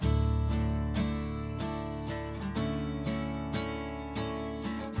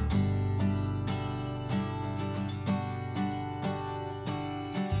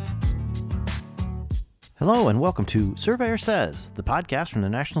Hello and welcome to Surveyor Says, the podcast from the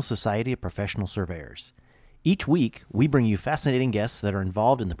National Society of Professional Surveyors. Each week, we bring you fascinating guests that are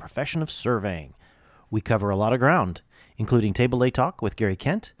involved in the profession of surveying. We cover a lot of ground, including Table A Talk with Gary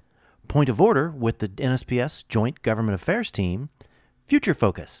Kent, Point of Order with the NSPS Joint Government Affairs Team, Future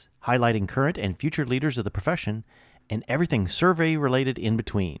Focus, highlighting current and future leaders of the profession, and everything survey-related in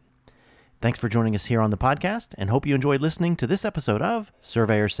between. Thanks for joining us here on the podcast, and hope you enjoyed listening to this episode of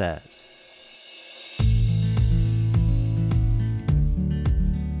Surveyor Says.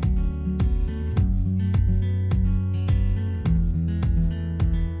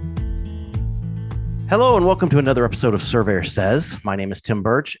 Hello and welcome to another episode of Surveyor Says. My name is Tim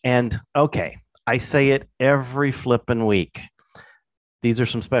Birch, and I say it every flippin' week. These are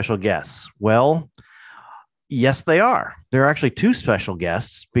some special guests. Well, yes, they are. There are actually two special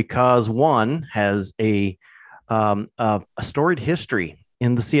guests because one has a storied history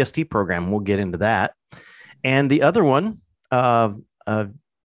in the CST program. We'll get into that, and the other one, we'll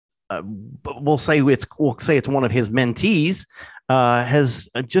say it's one of his mentees. Has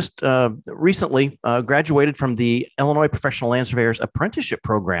just recently graduated from the Illinois Professional Land Surveyors Apprenticeship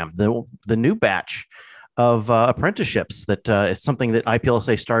Program, the new batch of apprenticeships that is something that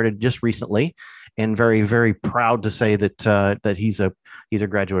IPLSA started just recently, and very, very proud to say that he's a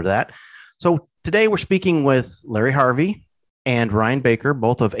graduate of that. So today we're speaking with Larry Harvey and Ryan Baker,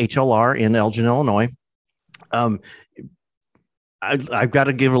 both of HLR in Elgin, Illinois. I've got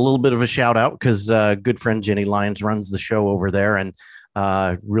to give a little bit of a shout out because good friend Jenny Lyons runs the show over there, and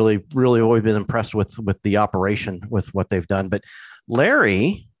really always been impressed with the operation, with what they've done. But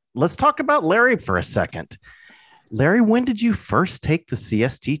Larry, let's talk about Larry for a second. Larry, when did you first take the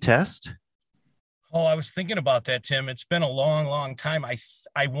CST test? Oh, I was thinking about that, Tim. It's been a long time.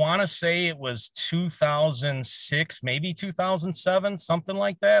 I want to say it was 2006, maybe 2007, something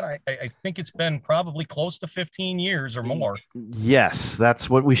like that. I think it's been probably close to 15 years or more. Yes, that's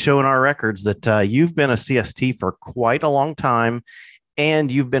what we show in our records, that you've been a CST for quite a long time, and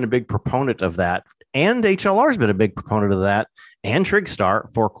you've been a big proponent of that. And HLR has been a big proponent of that, and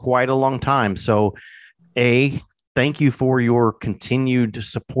TrigStar for quite a long time. So, thank you for your continued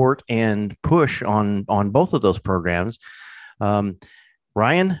support and push on both of those programs.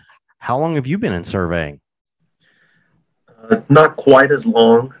 Ryan, how long have you been in surveying? Not quite as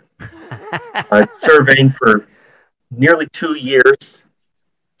long. Surveying for nearly 2 years.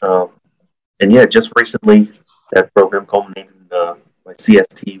 And just recently that program culminated in my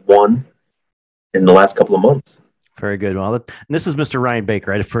CST1 in the last couple of months. Very good. Well, this is Mr. Ryan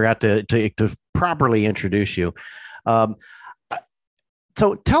Baker. I forgot to properly introduce you.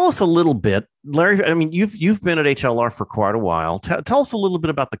 So tell us a little bit, Larry. I mean, you've been at HLR for quite a while. Tell us a little bit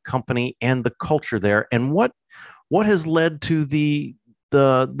about the company and the culture there, and what has led to the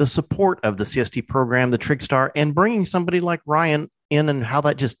support of the CST program, the TrigStar, and bringing somebody like Ryan in, and how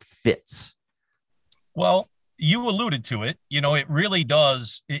that just fits. Well, you alluded to it. It really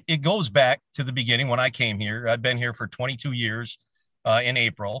does. It goes back to the beginning when I came here. I've been here for 22 years in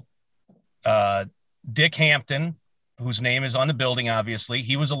April. Dick Hampton, whose name is on the building, obviously,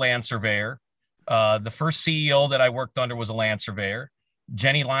 he was a land surveyor. The first CEO that I worked under was a land surveyor.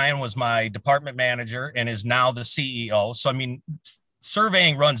 Jenny Lyon was my department manager and is now the CEO. So, I mean,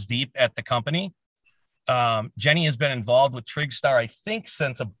 surveying runs deep at the company. Jenny has been involved with TrigStar, I think,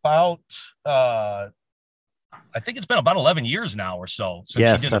 since about, it's been about 11 years now or so.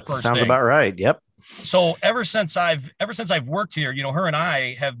 Yes, that sounds about right. Yep. So ever since I've worked here, her and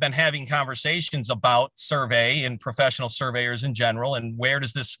I have been having conversations about survey and professional surveyors in general, and where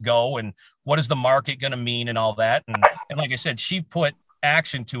does this go, and what is the market going to mean, and all that. And like I said, she put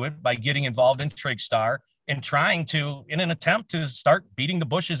action to it by getting involved in TrigStar and trying to, in an attempt to start beating the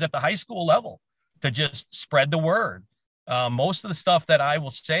bushes at the high school level, to just spread the word. Most of the stuff that I will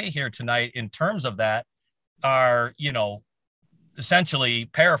say here tonight in terms of that are, essentially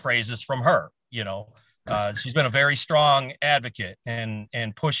paraphrases from her. She's been a very strong advocate and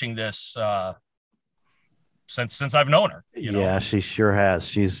pushing this since I've known her. Yeah, she sure has.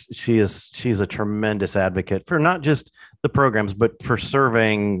 She's a tremendous advocate for not just the programs, but for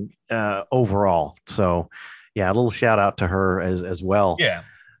surveying overall. So, yeah, a little shout out to her as well. Yeah.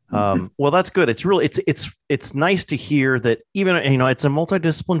 Well, that's good. It's really it's nice to hear that, even it's a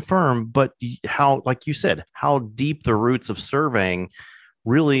multidisciplinary firm, but how, like you said, how deep the roots of surveying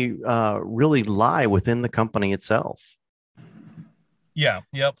really lie within the company itself. Yeah,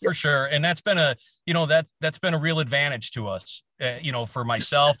 for sure. And that's been that's been a real advantage to us, for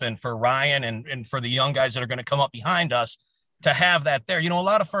myself and for Ryan and for the young guys that are going to come up behind us, to have that there. A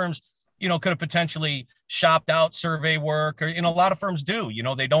lot of firms, could have potentially shopped out survey work, or, a lot of firms do,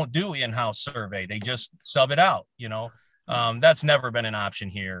 they don't do in-house survey. They just sub it out, that's never been an option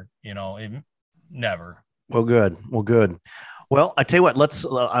here, never. Well, good. Well, I tell you what,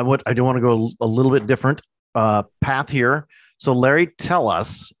 I do want to go a little bit different path here. So Larry, tell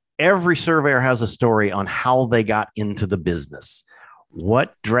us, every surveyor has a story on how they got into the business.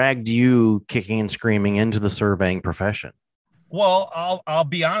 What dragged you kicking and screaming into the surveying profession? Well, I'll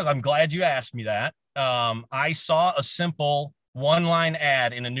be honest. I'm glad you asked me that. I saw a simple one-line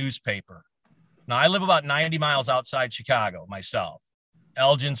ad in a newspaper. Now, I live about 90 miles outside Chicago myself.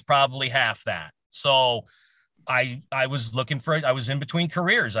 Elgin's probably half that. So I was I was in between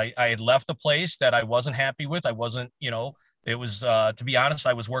careers. I had left a place that I wasn't happy with. I wasn't, it was, to be honest,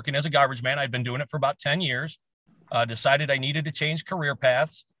 I was working as a garbage man. I'd been doing it for about 10 years. Decided I needed to change career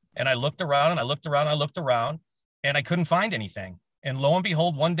paths. And I looked around, and I couldn't find anything. And lo and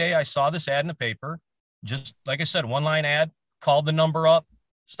behold, one day I saw this ad in the paper, just like I said, one-line ad, called the number up,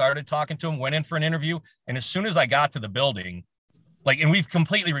 started talking to him, went in for an interview. And as soon as I got to the building, and we've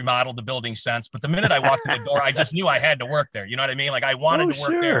completely remodeled the building since, but the minute I walked in the door, I just knew I had to work there. You know what I mean? Like, I wanted to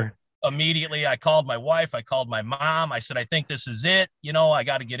work there immediately. I called my wife. I called my mom. I said, I think this is it. I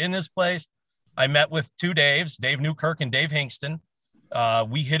got to get in this place. I met with two Daves, Dave Newkirk and Dave Hingston.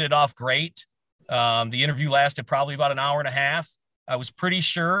 We hit it off great. The interview lasted probably about an hour and a half. I was pretty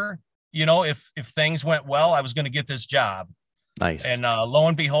sure, if things went well, I was going to get this job. Nice. And lo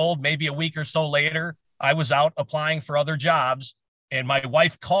and behold, maybe a week or so later, I was out applying for other jobs. And my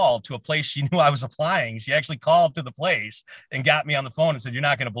wife called to a place she knew I was applying. She actually called to the place and got me on the phone and said, "You're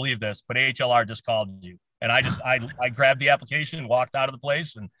not going to believe this, but HLR just called you." And I grabbed the application and walked out of the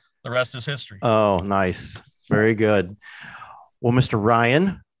place, and the rest is history. Oh, nice. Very good. Well, Mr.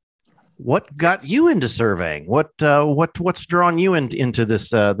 Ryan, what got you into surveying? What's drawn you into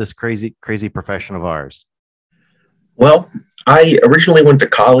this crazy profession of ours? Well, I originally went to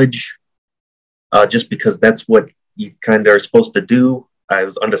college just because that's what you kind of are supposed to do. I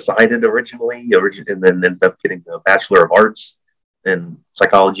was undecided originally, and then ended up getting a Bachelor of Arts in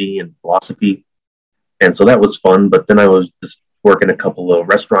psychology and philosophy. And so that was fun. But then I was just working a couple of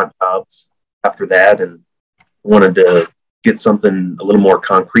restaurant jobs after that and wanted to get something a little more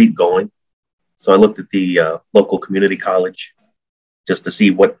concrete going. So I looked at the local community college just to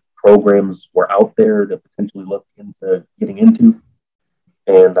see what programs were out there to potentially look into getting into.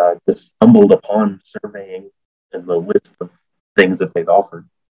 And I just stumbled upon surveying and the list of things that they've offered.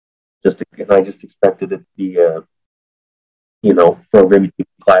 And I just expected it to be programming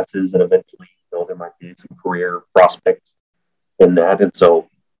classes, and eventually, there might be some career prospects in that. And so,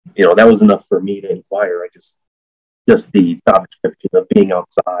 that was enough for me to inquire. Just the job description of being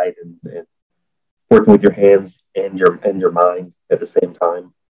outside and working with your hands and your mind at the same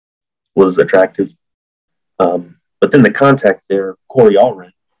time was attractive. But then the contact there, Corey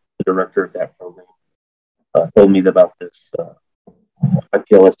Allred, the director of that program, told me about this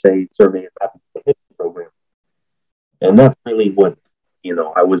IPLSA survey and mapping program. And that's really what,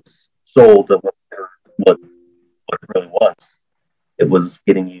 I was sold of what it really was. It was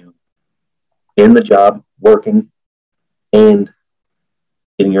getting you in the job, working, and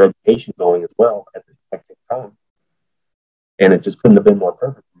getting your education going as well at the exact same time. And it just couldn't have been more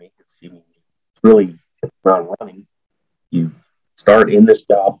perfect for me, because you really hit the ground running. You start in this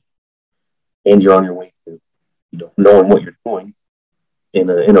job, and you're on your way to knowing what you're doing in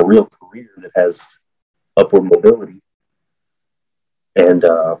a real career that has upward mobility. And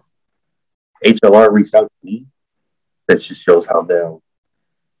HLR reached out to me. That just shows how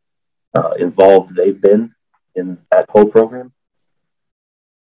involved they've been in that whole program.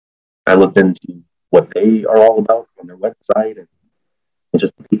 I looked into what they are all about on their website and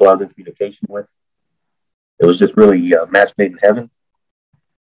just the people I was in communication with. It was just really a match made in heaven.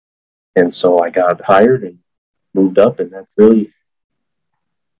 And so I got hired and moved up, and that's really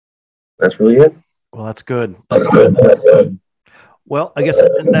it. Well, that's good. That's good. Well, I guess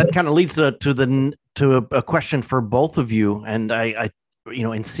that kind of leads to a question for both of you. And I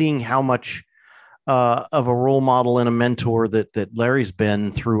in seeing how much of a role model and a mentor that Larry's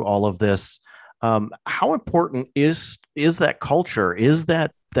been through all of this, how important is that culture? Is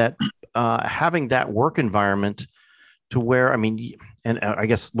that having that work environment to where, and I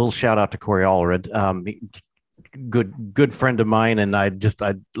guess a little shout out to Corey Allred, good friend of mine. And I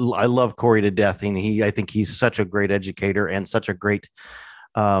love Corey to death. And I think he's such a great educator and such a great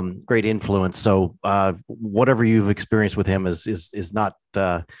influence. So whatever you've experienced with him is not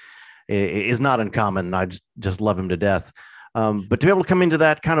uncommon. I just love him to death. But to be able to come into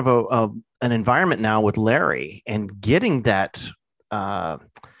that kind of an environment now with Larry and getting that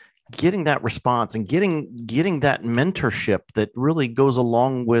getting that response and getting that mentorship that really goes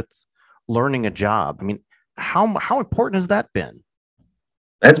along with learning a job. I mean, how important has that been?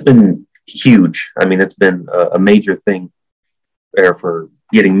 That's been huge. I mean, it's been a major thing there for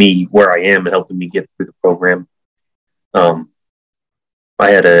getting me where I am and helping me get through the program. I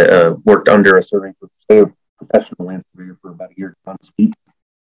had worked under a surveying professional land surveyor for about a year on speed,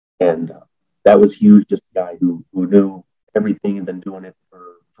 and that was huge. Just a guy who knew everything and been doing it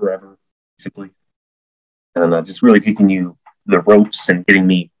for forever, basically, and just really teaching you the ropes and getting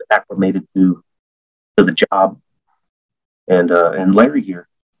me acclimated to the job. And Larry here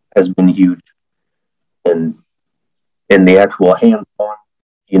has been huge, and the actual hands-on,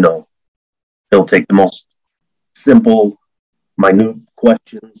 he'll take the most simple, minute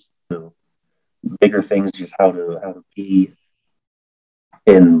questions to bigger things, just how to be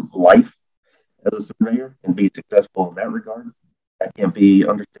in life as a surveyor and be successful in that regard. That can't be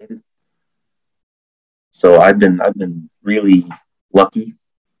understated. So I've been really lucky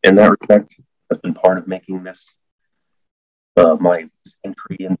in that respect. That's been part of making this my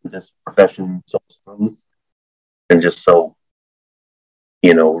entry into this profession so smooth, and just so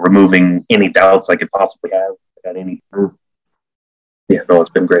removing any doubts I could possibly have at any time. Yeah, no,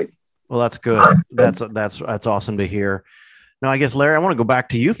 it's been great. Well, that's good. That's awesome to hear. Now, I guess, Larry, I want to go back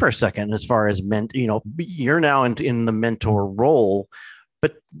to you for a second as far as you're now in the mentor role,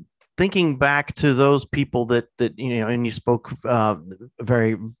 but thinking back to those people that and you spoke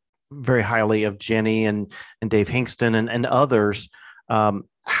very, very highly of Jenny and Dave Hinkston and others.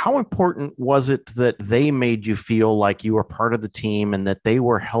 How important was it that they made you feel like you were part of the team and that they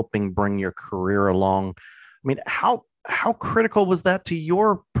were helping bring your career along? I mean, how critical was that to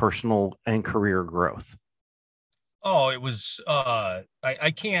your personal and career growth? Oh, it was,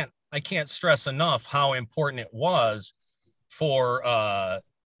 I can't stress enough how important it was for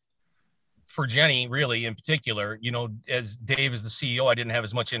Jenny, really, in particular. As Dave is the CEO, I didn't have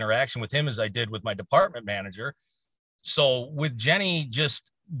as much interaction with him as I did with my department manager. So with Jenny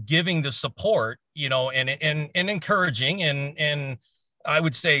just giving the support, and encouraging, and I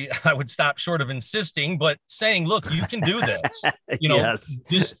would say I would stop short of insisting, but saying, look, you can do this, Yes.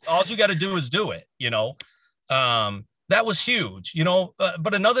 Just all you got to do is do it, that was huge,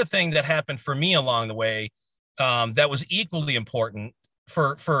 but another thing that happened for me along the way, that was equally important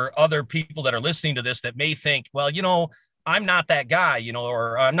for other people that are listening to this that may think, well, I'm not that guy,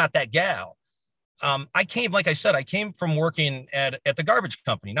 or I'm not that gal. I came from working at the garbage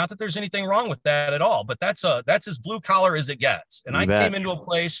company. Not that there's anything wrong with that at all, but that's as blue collar as it gets. And I came into a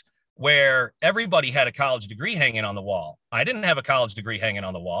place where everybody had a college degree hanging on the wall. I didn't have a college degree hanging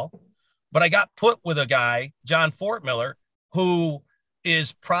on the wall, but I got put with a guy, John Fortmiller, who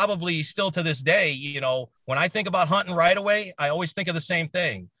is probably still to this day, when I think about hunting right away, I always think of the same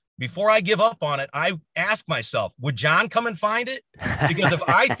thing. Before I give up on it, I ask myself, would John come and find it? Because if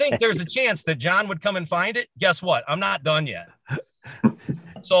I think there's a chance that John would come and find it, guess what? I'm not done yet.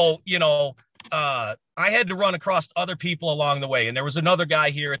 So, I had to run across other people along the way. And there was another guy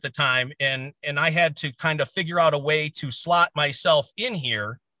here at the time, and I had to kind of figure out a way to slot myself in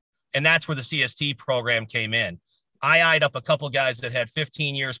here. And that's where the CST program came in. I eyed up a couple of guys that had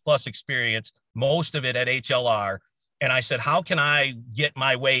 15 years plus experience, most of it at HLR. And I said, how can I get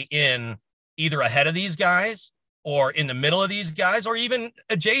my way in either ahead of these guys or in the middle of these guys or even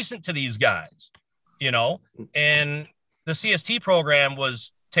adjacent to these guys, and the CST program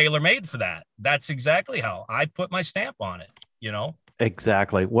was tailor-made for that. That's exactly how I put my stamp on it,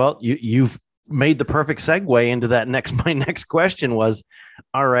 Exactly. Well, you've made the perfect segue into that. My next question was,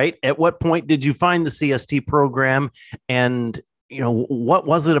 all right, at what point did you find the CST program, and what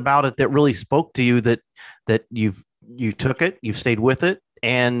was it about it that really spoke to you that you took it, you've stayed with it,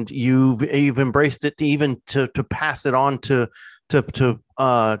 and you've embraced it to pass it on to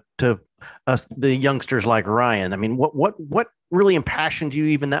us, the youngsters like Ryan? I mean, what really impassioned you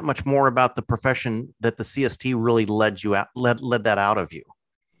even that much more about the profession that the CST really led that out of you?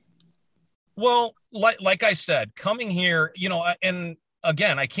 Well, like I said, coming here, and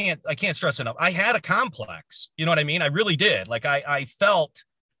again, I can't stress enough. I had a complex, you know what I mean? I really did. Like I felt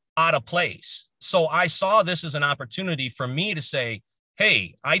out of place. So I saw this as an opportunity for me to say,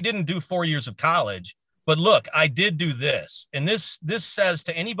 hey, I didn't do 4 years of college, but look, I did do this. And this says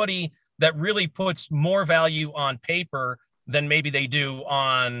to anybody that really puts more value on paper than maybe they do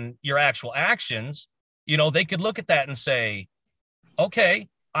on your actual actions, they could look at that and say, okay,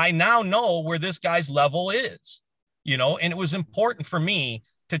 I now know where this guy's level is, and it was important for me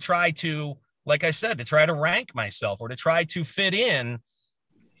to try to, like I said, to try to rank myself or to try to fit in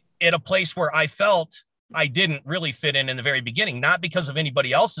at a place where I felt I didn't really fit in the very beginning, not because of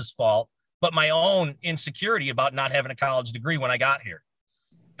anybody else's fault, but my own insecurity about not having a college degree when I got here.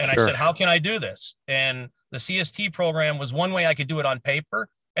 And I said, how can I do this? And the CST program was one way I could do it on paper.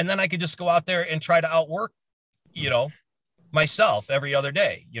 And then I could just go out there and try to outwork, myself every other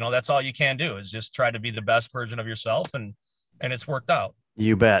day. That's all you can do, is just try to be the best version of yourself. And it's worked out.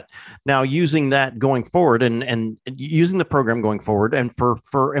 You bet. Now, using that going forward and using the program going forward, and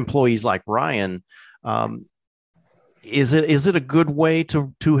for employees like Ryan, is it a good way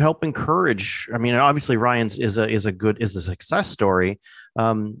to help encourage? I mean, obviously Ryan's is a success story.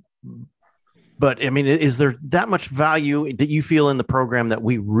 But I mean, is there that much value that you feel in the program that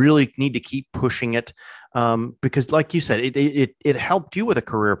we really need to keep pushing it? Because like you said, it helped you with a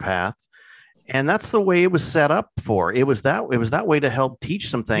career path. And that's the way it was set up for. It was that way to help teach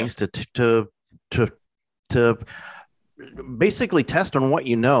some things, to basically test on what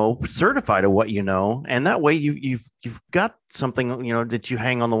you know, certify to what you know, and that way you've got something that you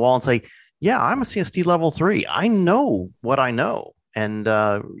hang on the wall and say, yeah, I'm a CST level 3. I know what I know, and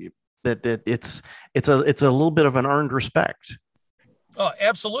that it's a little bit of an earned respect. Oh,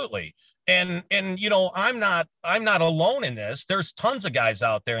 absolutely. And I'm not alone in this. There's tons of guys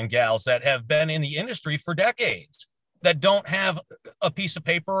out there and gals that have been in the industry for decades that don't have a piece of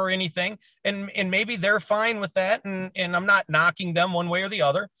paper or anything. And maybe they're fine with that. And I'm not knocking them one way or the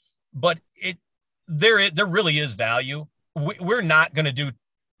other, but there really is value. We're not going to do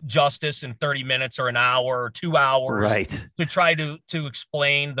justice in 30 minutes or an hour or 2 hours, right, to try to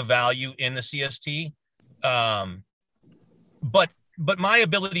explain the value in the CST. But my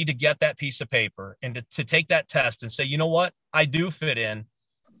ability to get that piece of paper and to take that test and say, you know what, I do fit in,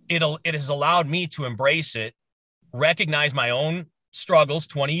 it has allowed me to embrace it, recognize my own struggles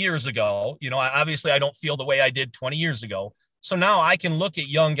 20 years ago. Obviously I don't feel the way I did 20 years ago. So now I can look at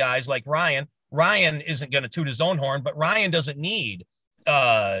young guys like Ryan. Ryan isn't going to toot his own horn, but Ryan doesn't need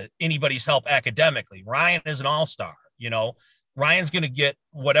anybody's help academically. Ryan is an all-star. Ryan's going to get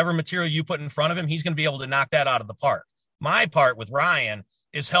whatever material you put in front of him. He's going to be able to knock that out of the park. My part with Ryan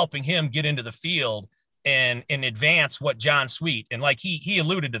is helping him get into the field and advance what John Sweet. And like he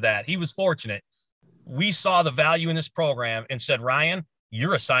alluded to that, he was fortunate. We saw the value in this program and said, Ryan,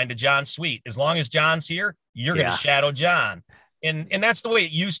 you're assigned to John Sweet. As long as John's here, you're going to shadow John. And that's the way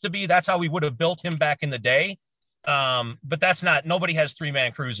it used to be. That's how we would have built him back in the day. But that's not, nobody has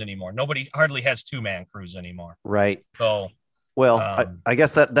 3-man crews anymore. Nobody hardly has 2-man crews anymore. Right. So, well, I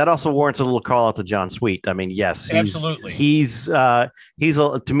guess that also warrants a little call out to John Sweet. I mean, yes, absolutely. He's to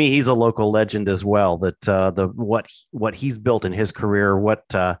me, he's a local legend as well. That what he's built in his career, what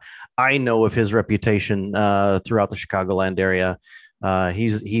I know of his reputation throughout the Chicagoland area,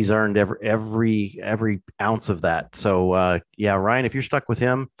 he's earned every ounce of that. So yeah, Ryan, if you're stuck with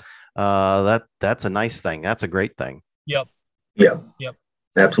him, that's a nice thing. That's a great thing. Yep. Yeah. Yep.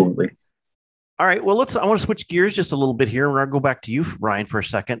 Absolutely. All right. Well, I want to switch gears just a little bit here. We're going to go back to you, Ryan, for a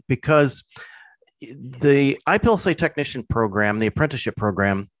second, because the IPLSA technician program, the apprenticeship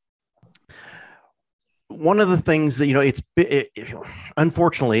program, one of the things that,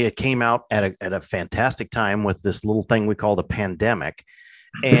 unfortunately, it came out at a fantastic time with this little thing we call the pandemic.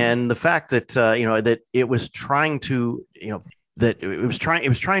 And the fact that, that it was trying to, that it was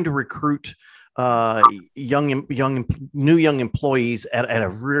trying to recruit new young employees at a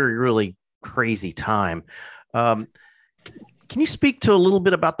really, really crazy time. Can you speak to a little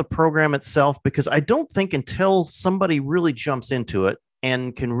bit about the program itself? Because I don't think until somebody really jumps into it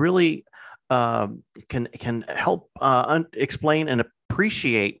and can really can help explain and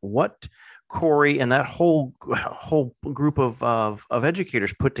appreciate what Corey and that whole group of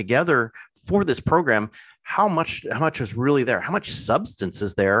educators put together for this program, how much is really there? How much substance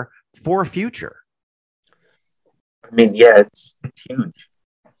is there for a future? I mean, yeah, it's huge.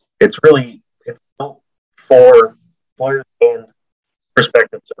 It's built for employers and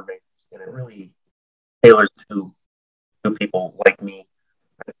prospective surveyors, and it really tailors to people like me,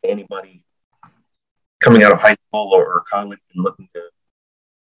 anybody coming out of high school or college and looking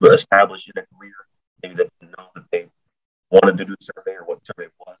to establish in a career, maybe that didn't know that they wanted to do survey or what survey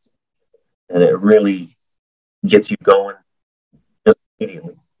was, and it really gets you going just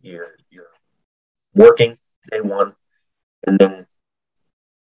immediately. You're working day one, and then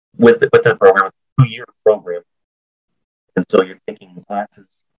with the program, it's a 2-year program, and so you're taking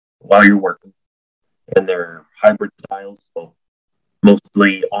classes while you're working, and they're hybrid styles, so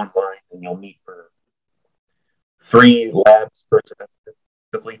mostly online, and you'll meet for 3 labs per semester,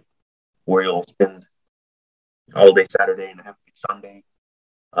 typically, where you'll spend all day Saturday and half day Sunday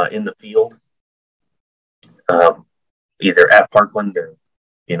in the field, either at Parkland or,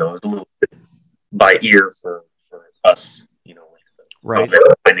 it's a little bit by ear for us, Right.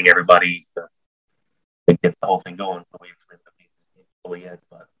 finding everybody to get the whole thing going. So we ended up being fully ed,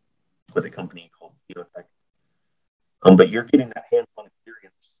 but with a company called Geotech. But you're getting that hands-on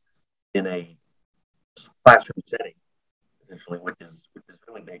experience in a classroom setting, essentially, which is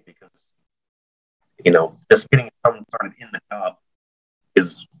really big because just getting someone started in the job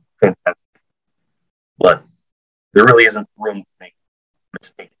is fantastic, but there really isn't room to make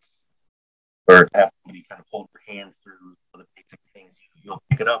mistakes or to have somebody kind of hold your hand through the basic things. You'll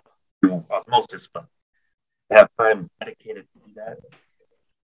pick it up through osmosis, but to have time dedicated to do that,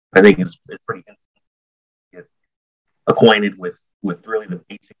 I think is pretty interesting to get acquainted with really the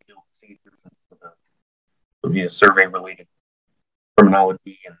basic procedures and the survey related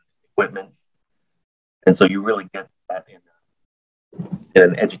terminology and equipment. And so you really get that in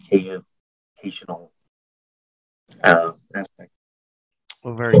an educational aspect.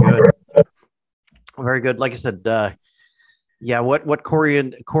 Well, very good. Very good. Like I said, what Corey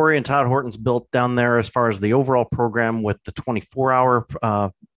and Todd Horton's built down there as far as the overall program with the 24-hour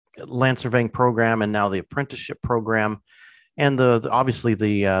land surveying program and now the apprenticeship program and the obviously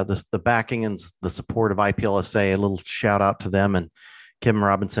the backing and the support of IPLSA. A little shout out to them and Kim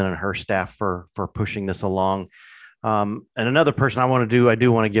Robinson and her staff for pushing this along. And another person I do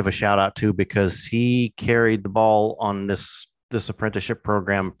want to give a shout out to because he carried the ball on this apprenticeship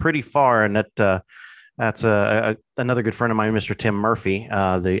program pretty far, and that's another good friend of mine, Mr. Tim Murphy,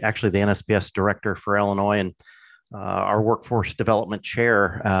 the NSPS director for Illinois and our workforce development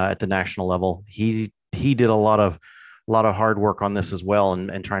chair at the national level. He did a lot of hard work on this as well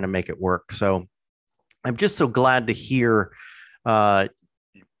and trying to make it work. So I'm just so glad to hear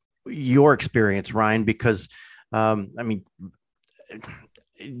your experience, Ryan, because I mean,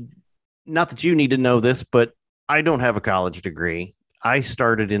 not that you need to know this, but I don't have a college degree. I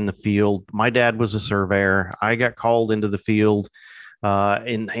started in the field. My dad was a surveyor. I got called into the field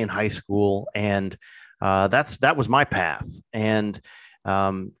in high school, and that was my path. And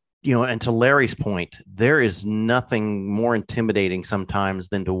and to Larry's point, there is nothing more intimidating sometimes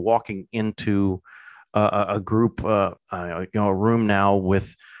than to walking into a group, a room now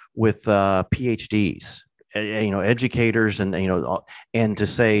with PhDs, educators, and to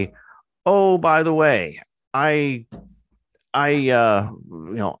say, oh, by the way, I don't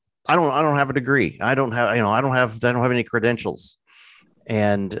have a degree. I don't have any credentials.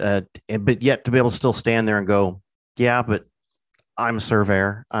 But yet to be able to still stand there and go, yeah, but I'm a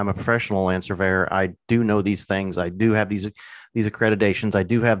surveyor. I'm a professional land surveyor. I do know these things. I do have these accreditations. I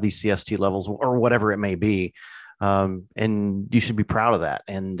do have these CST levels or whatever it may be. And you should be proud of that.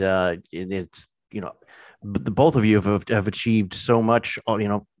 And it's, the both of you have achieved so much,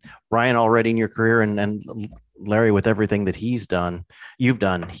 Ryan already in your career and Larry with everything that you've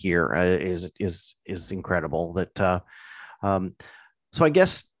done here is incredible. That so I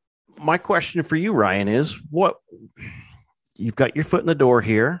guess my question for you, Ryan, is what you've got your foot in the door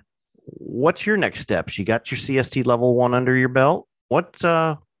here. What's your next steps? You got your CST level 1 under your belt. What's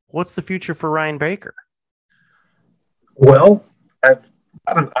the future for Ryan Baker? Well, I've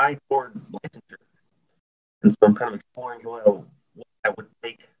got an eye toward licensure. And so I'm kind of exploring what I would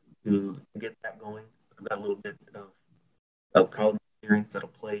take to get that going. I've got a little bit of college experience that'll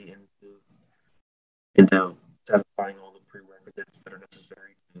play into satisfying all the prerequisites that are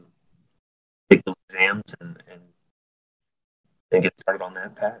necessary to take those exams and get started on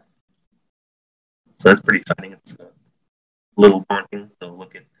that path. So that's pretty exciting. It's a little daunting to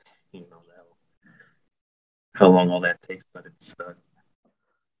look at, how long all that takes, but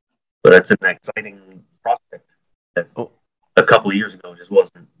but it's an exciting prospect that a couple of years ago just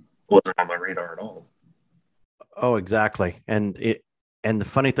wasn't on my radar at all. Oh, exactly. And the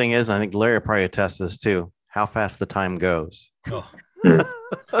funny thing is, I think Larry will probably attest to this too, how fast the time goes. Oh.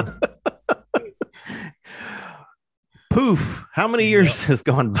 Poof. How many years has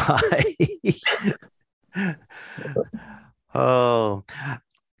gone by? Oh,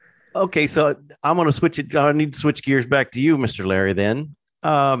 okay. So I'm going to switch it. I need to switch gears back to you, Mr. Larry, then.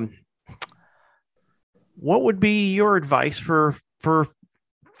 What would be your advice for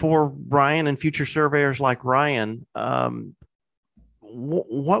Ryan and future surveyors like Ryan?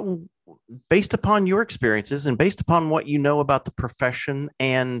 What based upon your experiences and based upon what you know about the profession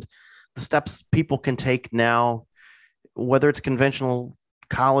and the steps people can take now, whether it's conventional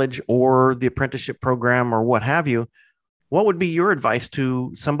college or the apprenticeship program or what have you, what would be your advice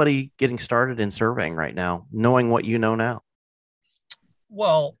to somebody getting started in surveying right now, knowing what you know now?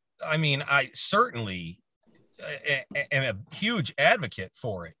 Well, I mean, I certainly am a huge advocate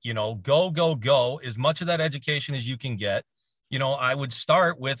for it. Go as much of that education as you can get. I would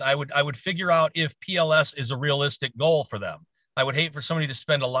start with, I would figure out if PLS is a realistic goal for them. I would hate for somebody to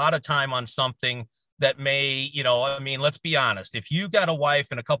spend a lot of time on something that may, I mean, let's be honest. If you got a wife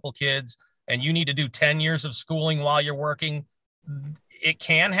and a couple kids and you need to do 10 years of schooling while you're working, it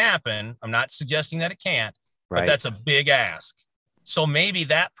can happen. I'm not suggesting that it can't, but that's a big ask. So maybe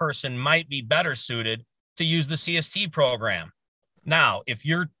that person might be better suited to use the CST program. Now, if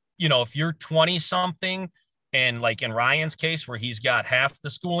you're 20 something, and like in Ryan's case, where he's got half the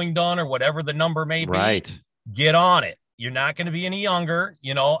schooling done or whatever the number may be, get on it. You're not going to be any younger.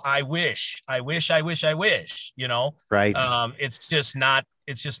 I wish, right. It's just not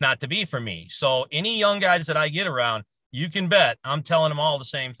to be for me. So any young guys that I get around, you can bet I'm telling them all the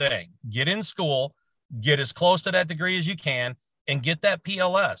same thing. Get in school, get as close to that degree as you can, and get that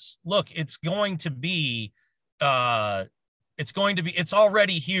PLS. Look, it's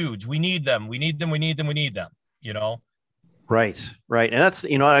already huge. We need them. Right. And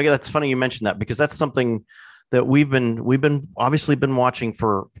that's funny you mentioned that, because that's something that we've been obviously been watching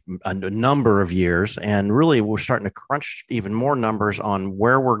for a number of years, and really we're starting to crunch even more numbers on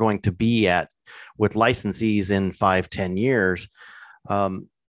where we're going to be at with licensees in 5-10 years. And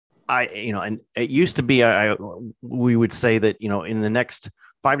it used to be, we would say that, in the next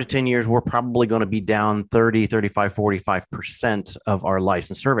 5 to 10 years, we're probably going to be down 30, 35, 45% of our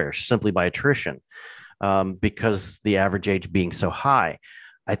licensed surveyors simply by attrition. Because the average age being so high.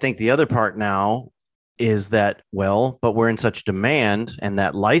 I think the other part now is that, but we're in such demand, and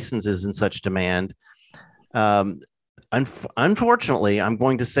that license is in such demand. Unfortunately, I'm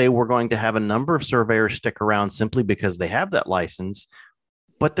going to say we're going to have a number of surveyors stick around simply because they have that license,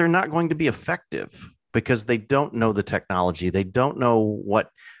 but they're not going to be effective because they don't know the technology. They don't know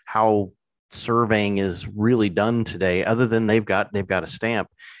how surveying is really done today, other than they've got a stamp.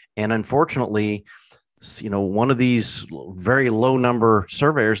 And unfortunately, one of these very low number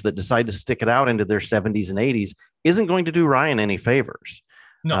surveyors that decide to stick it out into their 70s and 80s isn't going to do Ryan any favors.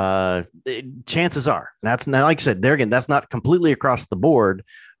 No. Chances are, that's not, like I said, there again, that's not completely across the board,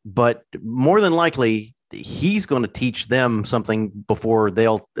 but more than likely he's going to teach them something before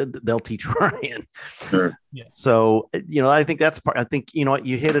they'll teach Ryan. Sure. Yeah. So, I think I think,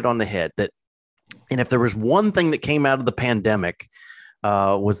 you hit it on the head and if there was one thing that came out of the pandemic,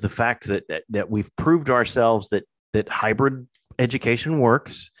 was the fact that we've proved to ourselves that hybrid education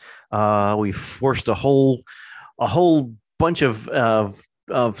works. We've forced a whole bunch of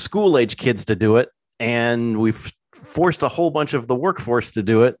school age kids to do it, and we've forced a whole bunch of the workforce to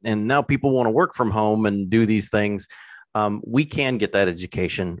do it. And now people want to work from home and do these things. We can get that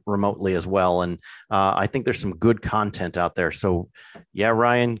education remotely as well, and I think there's some good content out there. So, yeah,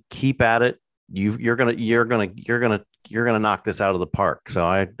 Ryan, keep at it. You're gonna knock this out of the park. So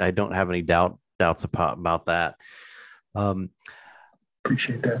I don't have any doubts about that.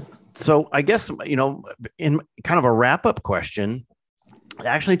 Appreciate that. So I guess, in kind of a wrap up question,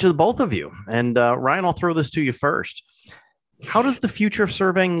 actually to the both of you, and Ryan, I'll throw this to you first. How does the future of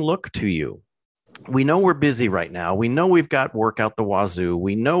surveying look to you? We know we're busy right now. We know we've got work out the wazoo.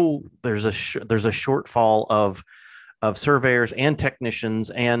 We know there's a shortfall of surveyors and technicians,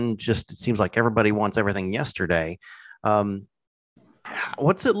 and just, it seems like everybody wants everything yesterday.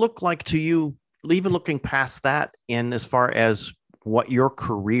 What's it look like to you, even looking past that, in as far as what your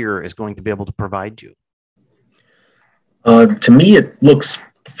career is going to be able to provide you? To me, it looks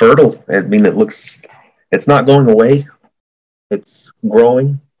fertile. I mean, it's not going away. It's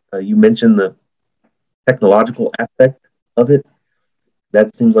growing. You mentioned the technological aspect of it.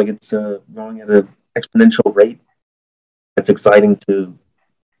 That seems like it's growing at an exponential rate. It's exciting to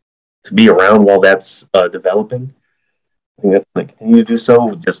be around while that's developing. I think that's going to continue to do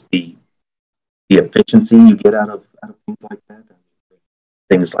so. Just the efficiency you get out of things like that.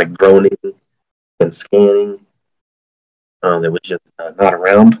 Things like droning and scanning that was just not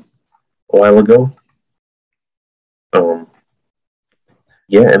around a while ago.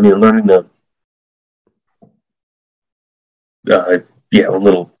 Yeah, I mean, learning a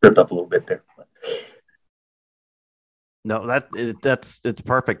little tripped up a little bit there. No, it's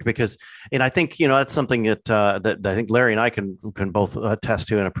perfect, because, and I think, that's something that I think Larry and I can both attest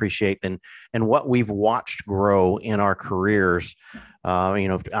to and appreciate, and what we've watched grow in our careers.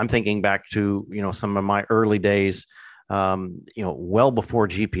 I'm thinking back to, some of my early days, well before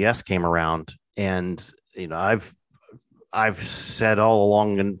GPS came around, and, I've said all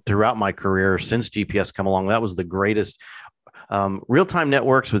along and throughout my career since GPS come along, that was the greatest. Real-time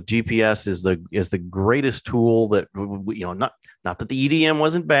networks with GPS is the greatest tool that, not that the EDM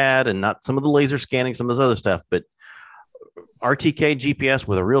wasn't bad, and not some of the laser scanning, some of this other stuff, but RTK GPS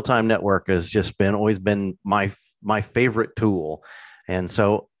with a real-time network has just always been my my favorite tool. And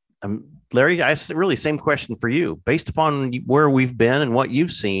so, Larry, really same question for you. Based upon where we've been and what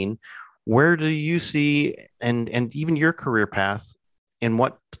you've seen, where do you see, and even your career path, and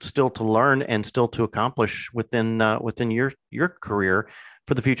what still to learn and still to accomplish within your career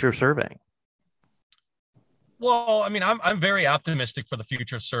for the future of surveying? Well, I mean, I'm very optimistic for the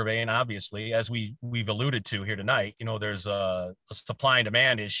future of surveying. Obviously, as we've alluded to here tonight, there's a supply and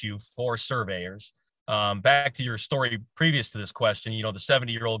demand issue for surveyors. Back to your story previous to this question, the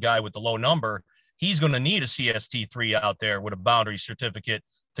 70-year-old guy with the low number, he's going to need a CST3 out there with a boundary certificate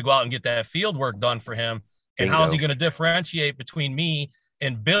to go out and get that field work done for him. And Bingo. how is he going to differentiate between me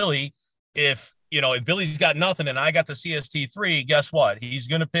and Billy? If Billy's got nothing and I got the CST3, guess what? He's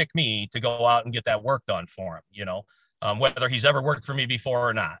going to pick me to go out and get that work done for him, whether he's ever worked for me before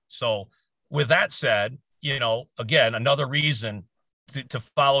or not. So with that said, again, another reason to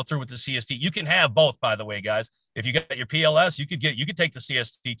follow through with the CST. You can have both, by the way, guys. If you got your PLS, you could take the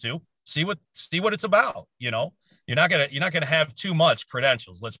CST2, see what it's about. You're not gonna have too much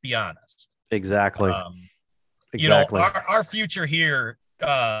credentials. Let's be honest. Exactly. Exactly. Our future here,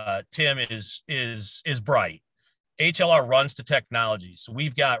 Tim, is bright. HLR runs to technology. So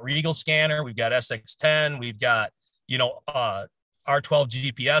we've got Regal Scanner, we've got SX10, we've got R12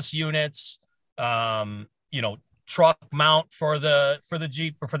 GPS units, truck mount for the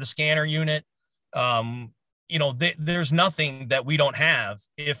Jeep or for the scanner unit. There's nothing that we don't have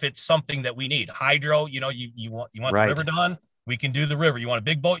if it's something that we need. Hydro, you want Right. the river done, we can do the river. You want a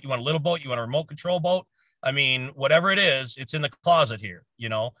big boat, you want a little boat, you want a remote control boat. I mean, whatever it is, it's in the closet here,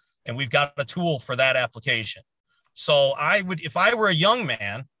 and we've got a tool for that application. So if I were a young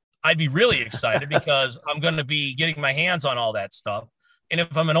man, I'd be really excited because I'm going to be getting my hands on all that stuff. And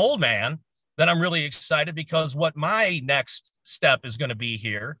if I'm an old man, then I'm really excited because what my next step is going to be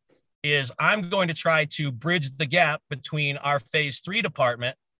here is I'm going to try to bridge the gap between our phase 3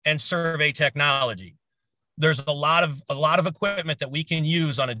 department and survey technology. There's a lot of equipment that we can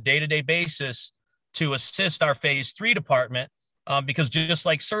use on a day-to-day basis to assist our phase 3 department, because just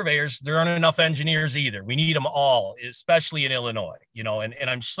like surveyors, there aren't enough engineers either. We need them all, especially in Illinois, and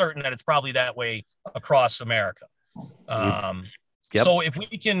I'm certain that it's probably that way across America. Yep. So if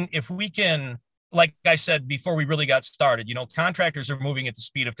we can, like I said, before we really got started, contractors are moving at the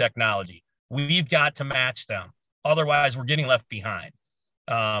speed of technology. We've got to match them. Otherwise we're getting left behind.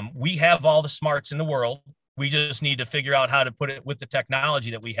 We have all the smarts in the world. We just need to figure out how to put it with the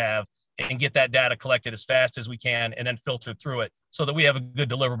technology that we have and get that data collected as fast as we can and then filter through it so that we have a good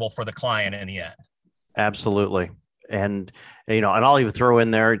deliverable for the client in the end. Absolutely. And, and I'll even throw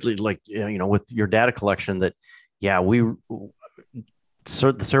in there, like, with your data collection that, the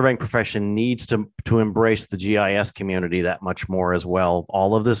surveying profession needs to embrace the GIS community that much more as well.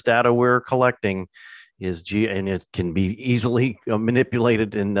 All of this data we're collecting and it can be easily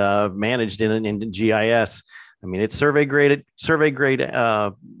manipulated and managed in GIS. I mean, it's survey grade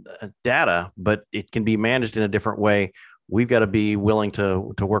data, but it can be managed in a different way. We've got to be willing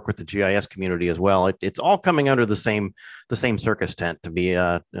to work with the GIS community as well. It's all coming under the same circus tent to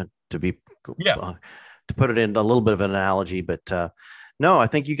put it in a little bit of an analogy, but no, I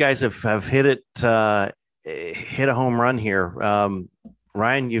think you guys have hit a home run here.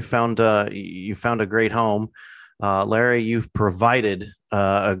 Ryan, you found a great home. Larry, you've provided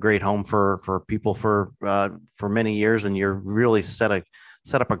a great home for people for many years, and you're really set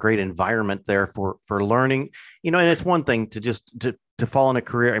up a great environment there for learning. And it's one thing to fall in a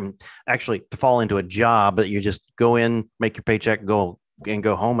career, actually to fall into a job that you just go in, make your paycheck, go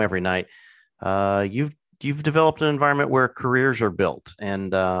home every night. You've developed an environment where careers are built,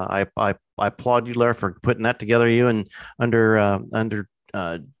 and I applaud you, Larry, for putting that together. You and under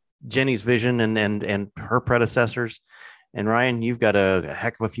Jenny's vision and her predecessors, and Ryan, you've got a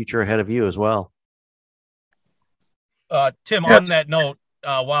heck of a future ahead of you as well. Tim, on that note,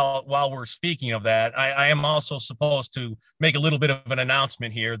 while we're speaking of that, I am also supposed to make a little bit of an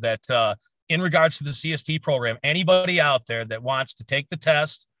announcement here that in regards to the CST program, anybody out there that wants to take the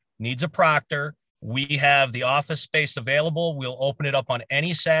test, needs a proctor, we have the office space available. We'll open it up on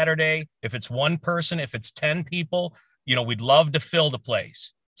any Saturday. If it's one person, if it's 10 people, we'd love to fill the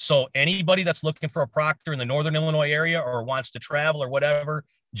place. So anybody that's looking for a proctor in the Northern Illinois area or wants to travel or whatever,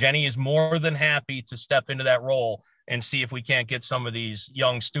 Jenny is more than happy to step into that role and see if we can't get some of these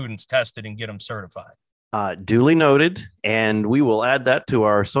young students tested and get them certified. Duly noted, and we will add that to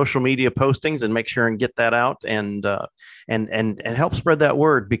our social media postings and make sure and get that out and help spread that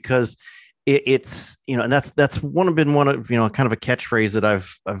word, because it's and that's been one of kind of a catchphrase that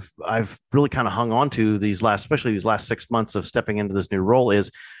I've really kind of hung on to especially these last 6 months of stepping into this new role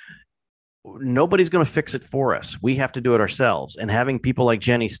is nobody's going to fix it for us. We have to do it ourselves. And having people like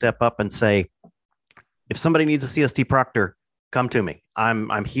Jenny step up and say, if somebody needs a CST proctor, come to me.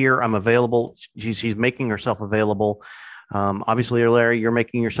 I'm here. I'm available. She's making herself available. Obviously, Larry, you're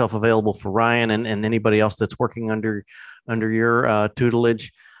making yourself available for Ryan and anybody else that's working under your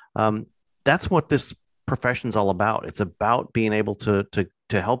tutelage. That's what this profession's all about. It's about being able to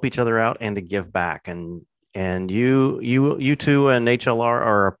help each other out and to give back. And you two and HLR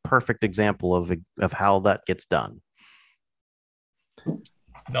are a perfect example of how that gets done.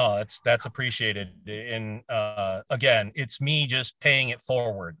 No, that's appreciated. And again, it's me just paying it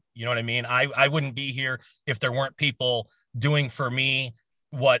forward. You know what I mean? I wouldn't be here if there weren't people doing for me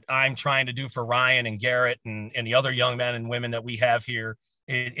what I'm trying to do for Ryan and Garrett and the other young men and women that we have here.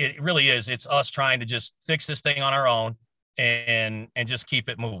 It really is. It's us trying to just fix this thing on our own and just keep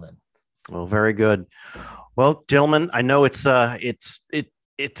it moving. Well, very good. Well, gentlemen, I know it's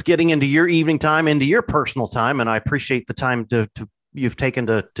getting into your evening time, into your personal time, and I appreciate the time you've taken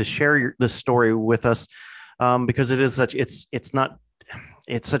to share this story with us, because it's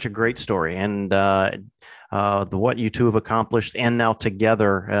such a great story, and what you two have accomplished and now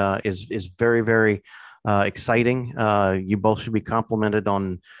together is very, very exciting. You both should be complimented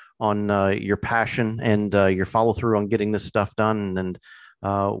on your passion and your follow through on getting this stuff done, and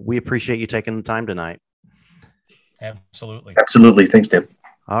we appreciate you taking the time tonight. Absolutely. Thanks, Tim.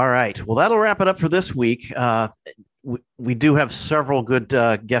 All right. Well, that'll wrap it up for this week. We do have several good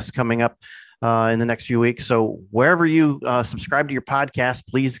guests coming up in the next few weeks. So wherever you subscribe to your podcast,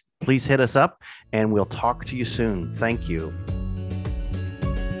 please hit us up, and we'll talk to you soon. Thank you.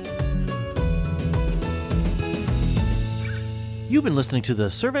 You've been listening to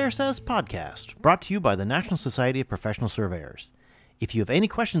the Surveyor Says podcast, brought to you by the National Society of Professional Surveyors. If you have any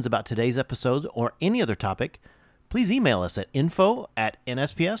questions about today's episode or any other topic, please email us at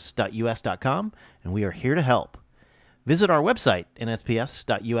info@nsps.us.com, and we are here to help. Visit our website,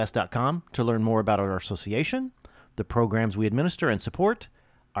 nsps.us.com, to learn more about our association, the programs we administer and support,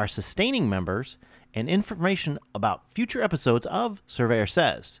 our sustaining members, and information about future episodes of Surveyor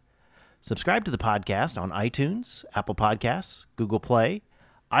Says. Subscribe to the podcast on iTunes, Apple Podcasts, Google Play,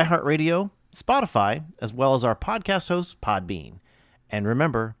 iHeartRadio, Spotify, as well as our podcast host, Podbean. And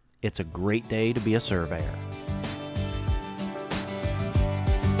remember, it's a great day to be a surveyor.